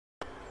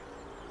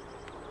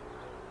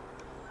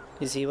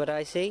You see what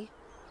I see?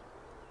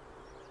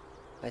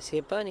 I see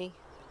a bunny.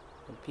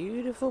 A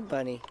beautiful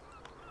bunny.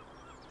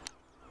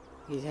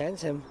 He's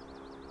handsome.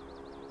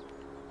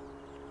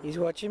 He's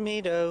watching me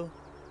though.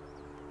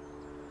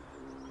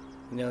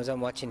 He knows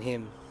I'm watching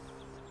him.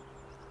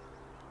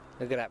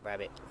 Look at that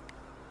rabbit.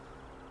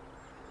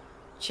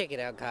 Check it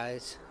out,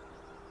 guys.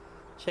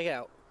 Check it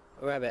out.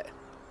 A rabbit.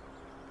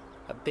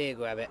 A big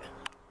rabbit.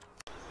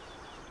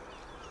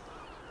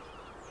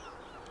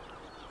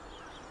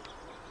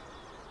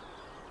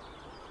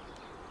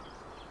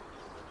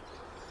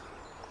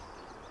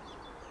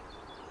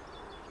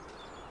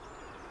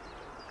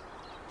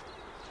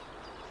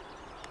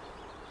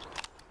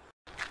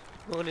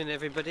 Morning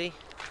everybody.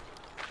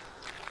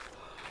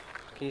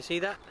 Can you see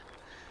that?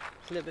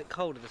 It's a little bit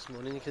colder this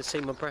morning, you can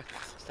see my breath.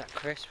 It's that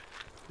crisp,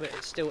 but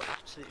it's still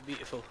absolutely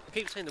beautiful. I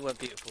keep saying the word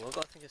beautiful, I've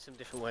got to think of some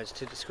different ways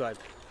to describe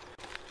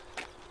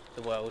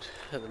the world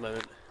at the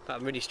moment. But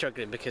I'm really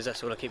struggling because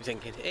that's all I keep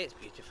thinking. It's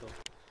beautiful.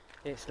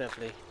 It's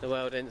lovely. The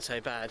world ain't so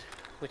bad,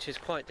 which is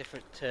quite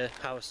different to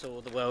how I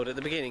saw the world at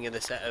the beginning of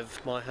the set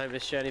of my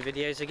homeless journey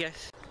videos, I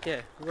guess.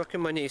 Yeah,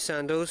 rocking my new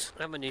sandals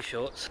and my new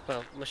shorts.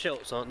 Well, my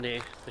shorts aren't new,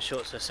 the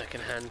shorts are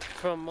second hand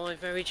from my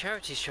very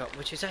charity shop,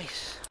 which is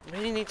Ace. I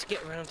really need to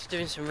get around to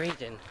doing some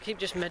reading. I keep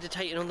just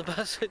meditating on the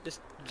bus,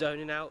 just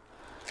zoning out,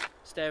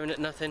 staring at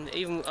nothing.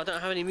 Even, I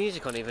don't have any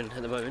music on even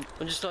at the moment.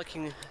 I'm just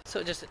liking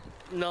sort of just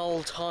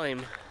null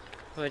time,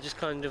 where I just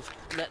kind of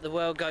let the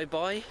world go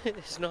by.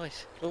 It's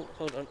nice. Oh,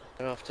 hold on.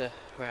 I'm after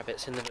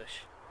rabbits in the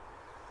bush.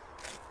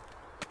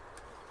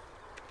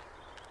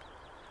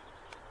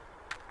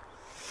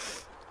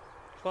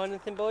 Find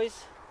anything,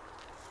 boys?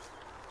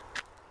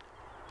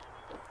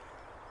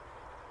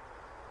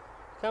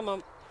 Come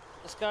on,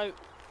 let's go.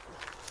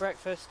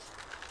 Breakfast.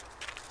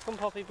 Come,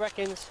 Poppy,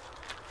 Breckins.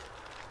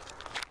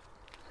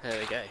 There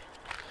we go.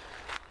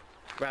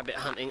 Rabbit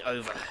hunting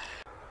over.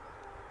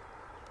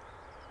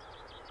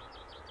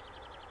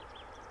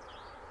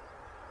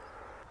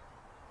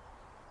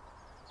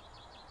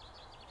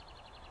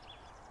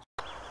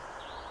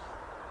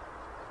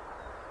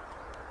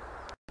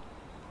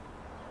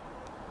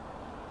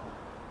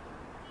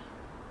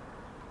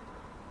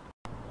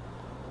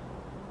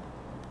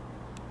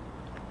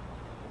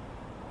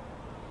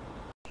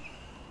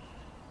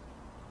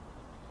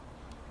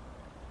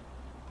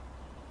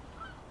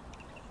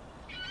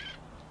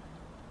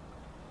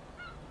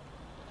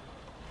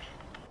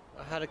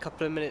 I had a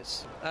couple of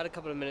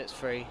minutes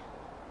free.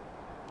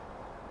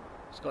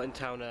 Just got in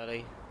town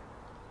early.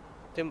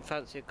 Didn't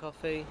fancy a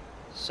coffee,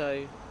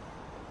 so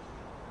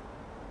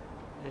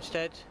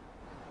instead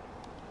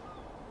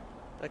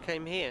I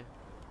came here.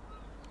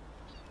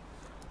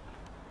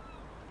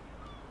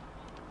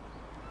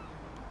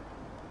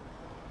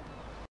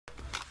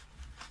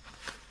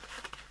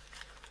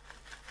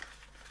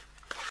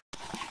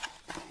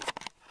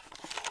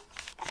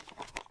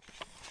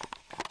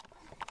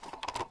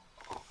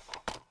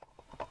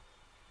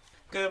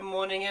 Good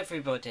morning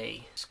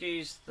everybody.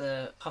 Excuse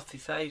the puffy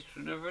face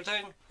and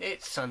everything.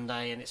 It's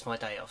Sunday and it's my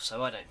day off,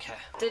 so I don't care.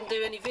 Didn't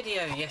do any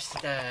video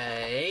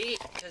yesterday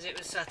because it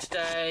was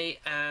Saturday,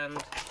 and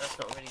that's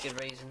not a really good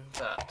reason,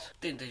 but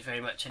didn't do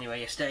very much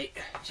anyway yesterday.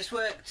 Just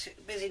worked,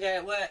 busy day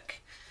at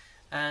work,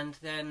 and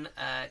then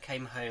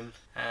came home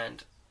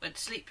and went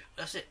to sleep.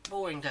 That's it.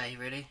 Boring day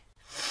really.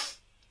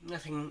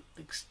 Nothing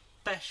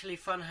especially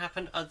fun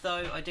happened,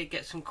 although I did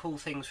get some cool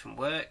things from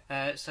work.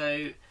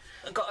 So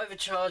I got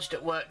overcharged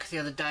at work the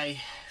other day,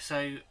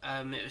 so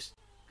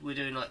we're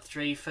doing like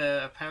 3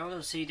 for £1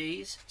 on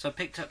CDs. So I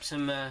picked up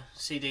some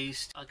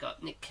CDs. I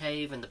got Nick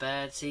Cave and the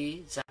Bad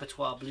Seeds,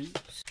 Abattoir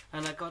Blues,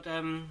 and I got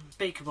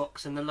Speaker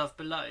Box and The Love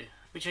Below,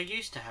 which I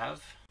used to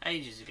have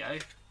ages ago,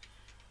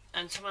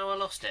 and somehow I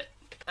lost it.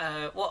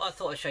 What I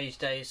thought I'd show you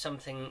today is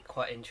something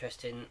quite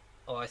interesting,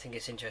 or I think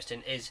it's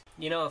interesting, is,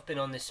 you know, I've been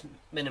on this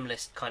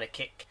minimalist kind of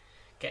kick,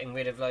 getting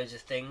rid of loads of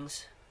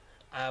things.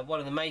 One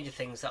of the major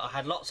things that I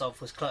had lots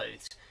of was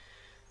clothes,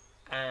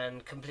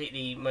 and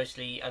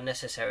mostly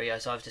unnecessary,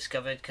 as I've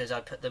discovered, because I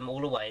put them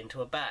all away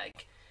into a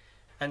bag.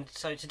 And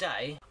so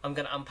today I'm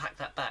going to unpack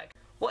that bag.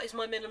 What is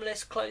my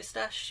minimalist clothes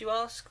stash, you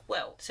ask?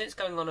 Well, since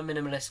going on a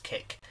minimalist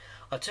kick,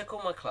 I took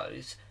all my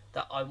clothes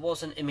that I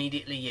wasn't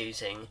immediately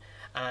using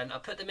and I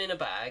put them in a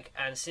bag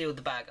and sealed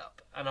the bag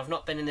up, and I've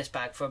not been in this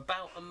bag for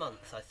about a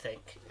month, I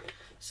think.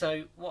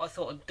 So what I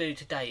thought I'd do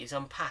today is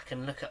unpack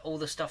and look at all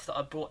the stuff that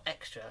I brought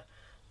extra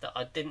that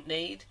I didn't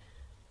need,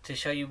 to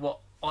show you what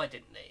I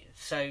didn't need.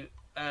 So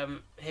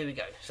here we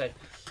go. So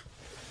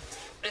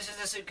this is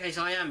the suitcase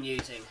I am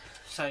using.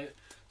 So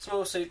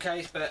small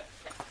suitcase, but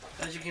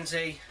as you can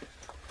see,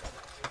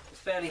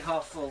 it's barely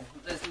half full.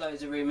 There's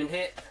loads of room in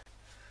here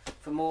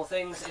for more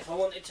things if I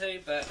wanted to,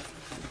 but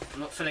I'm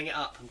not filling it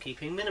up. I'm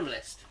keeping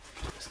minimalist.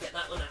 Let's get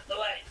that one out of the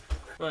way.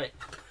 Right.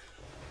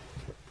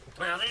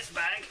 Now this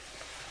bag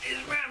is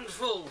rammed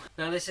full.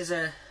 Now this is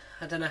a,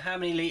 I don't know how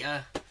many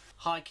litre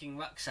hiking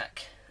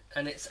rucksack,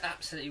 and it's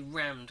absolutely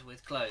rammed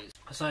with clothes.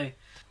 So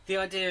the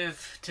idea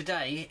of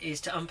today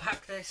is to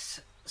unpack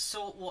this,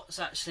 sort what's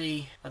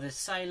actually either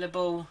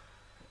saleable,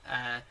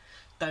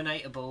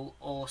 donatable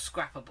or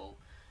scrappable,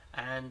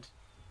 and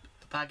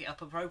bag it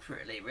up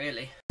appropriately,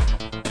 really.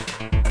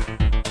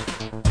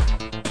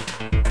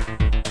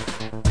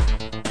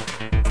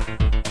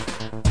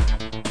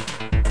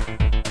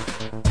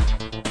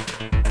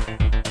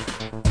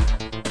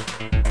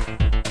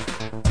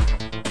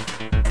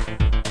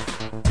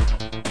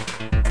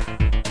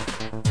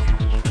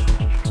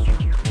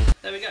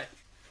 There we go.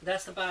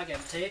 That's the bag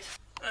emptied.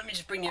 Let me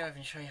just bring you over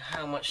and show you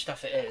how much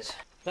stuff it is.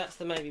 That's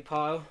the maybe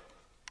pile.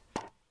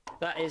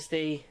 That is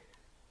the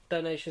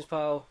donations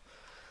pile.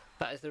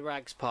 That is the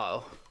rags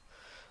pile.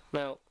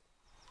 Now,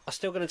 I'm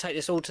still going to take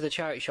this all to the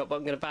charity shop, but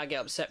I'm going to bag it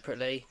up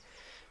separately,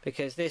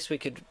 because this we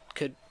could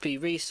be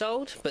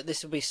resold, but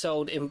this will be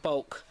sold in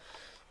bulk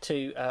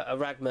to a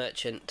rag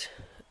merchant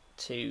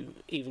to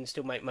even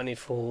still make money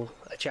for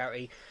a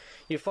charity.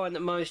 You'll find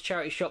that most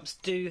charity shops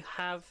do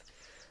have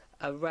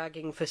a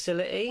ragging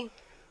facility,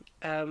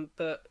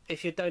 but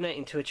if you're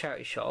donating to a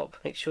charity shop,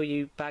 make sure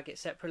you bag it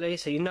separately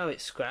so you know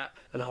it's scrap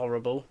and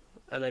horrible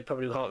and they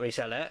probably can't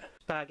resell it.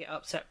 Bag it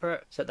up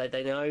separate so that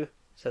they know,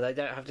 so they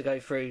don't have to go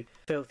through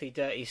filthy,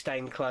 dirty,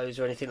 stained clothes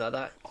or anything like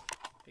that,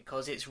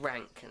 because it's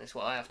rank and it's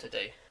what I have to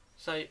do.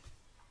 So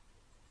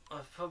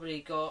I've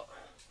probably got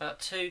about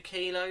 2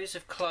 kilos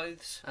of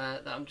clothes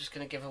that I'm just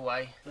going to give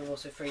away. I've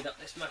also freed up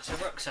this massive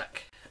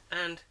rucksack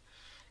and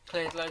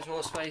cleared loads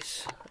more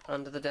space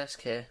under the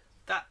desk here.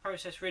 That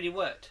process really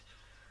worked.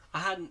 I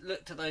hadn't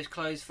looked at those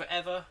clothes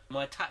forever.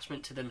 My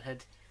attachment to them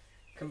had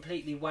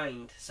completely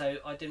waned, so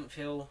I didn't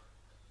feel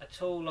at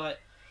all like,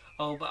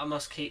 oh, but I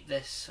must keep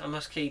this, I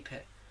must keep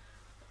it.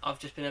 I've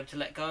just been able to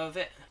let go of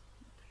it.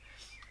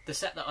 The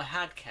set that I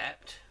had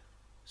kept,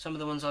 some of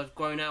the ones I've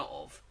grown out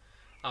of,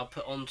 I'll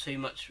put on too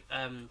much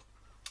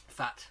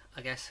fat,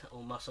 I guess,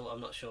 or muscle,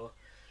 I'm not sure,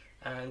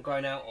 and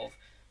grown out of.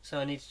 So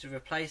I needed to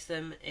replace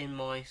them in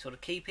my sort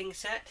of keeping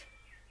set.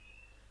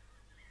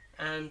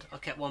 And I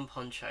kept one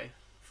poncho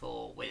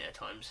for winter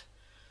times.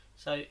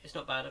 So it's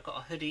not bad. I've got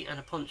a hoodie and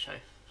a poncho.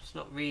 It's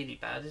not really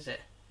bad, is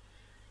it?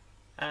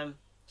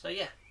 So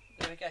yeah,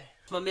 there we go.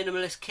 My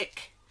minimalist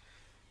kick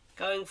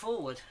going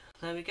forward.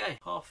 There we go.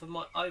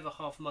 Over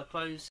half of my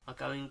clothes are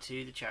going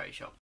to the charity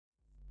shop.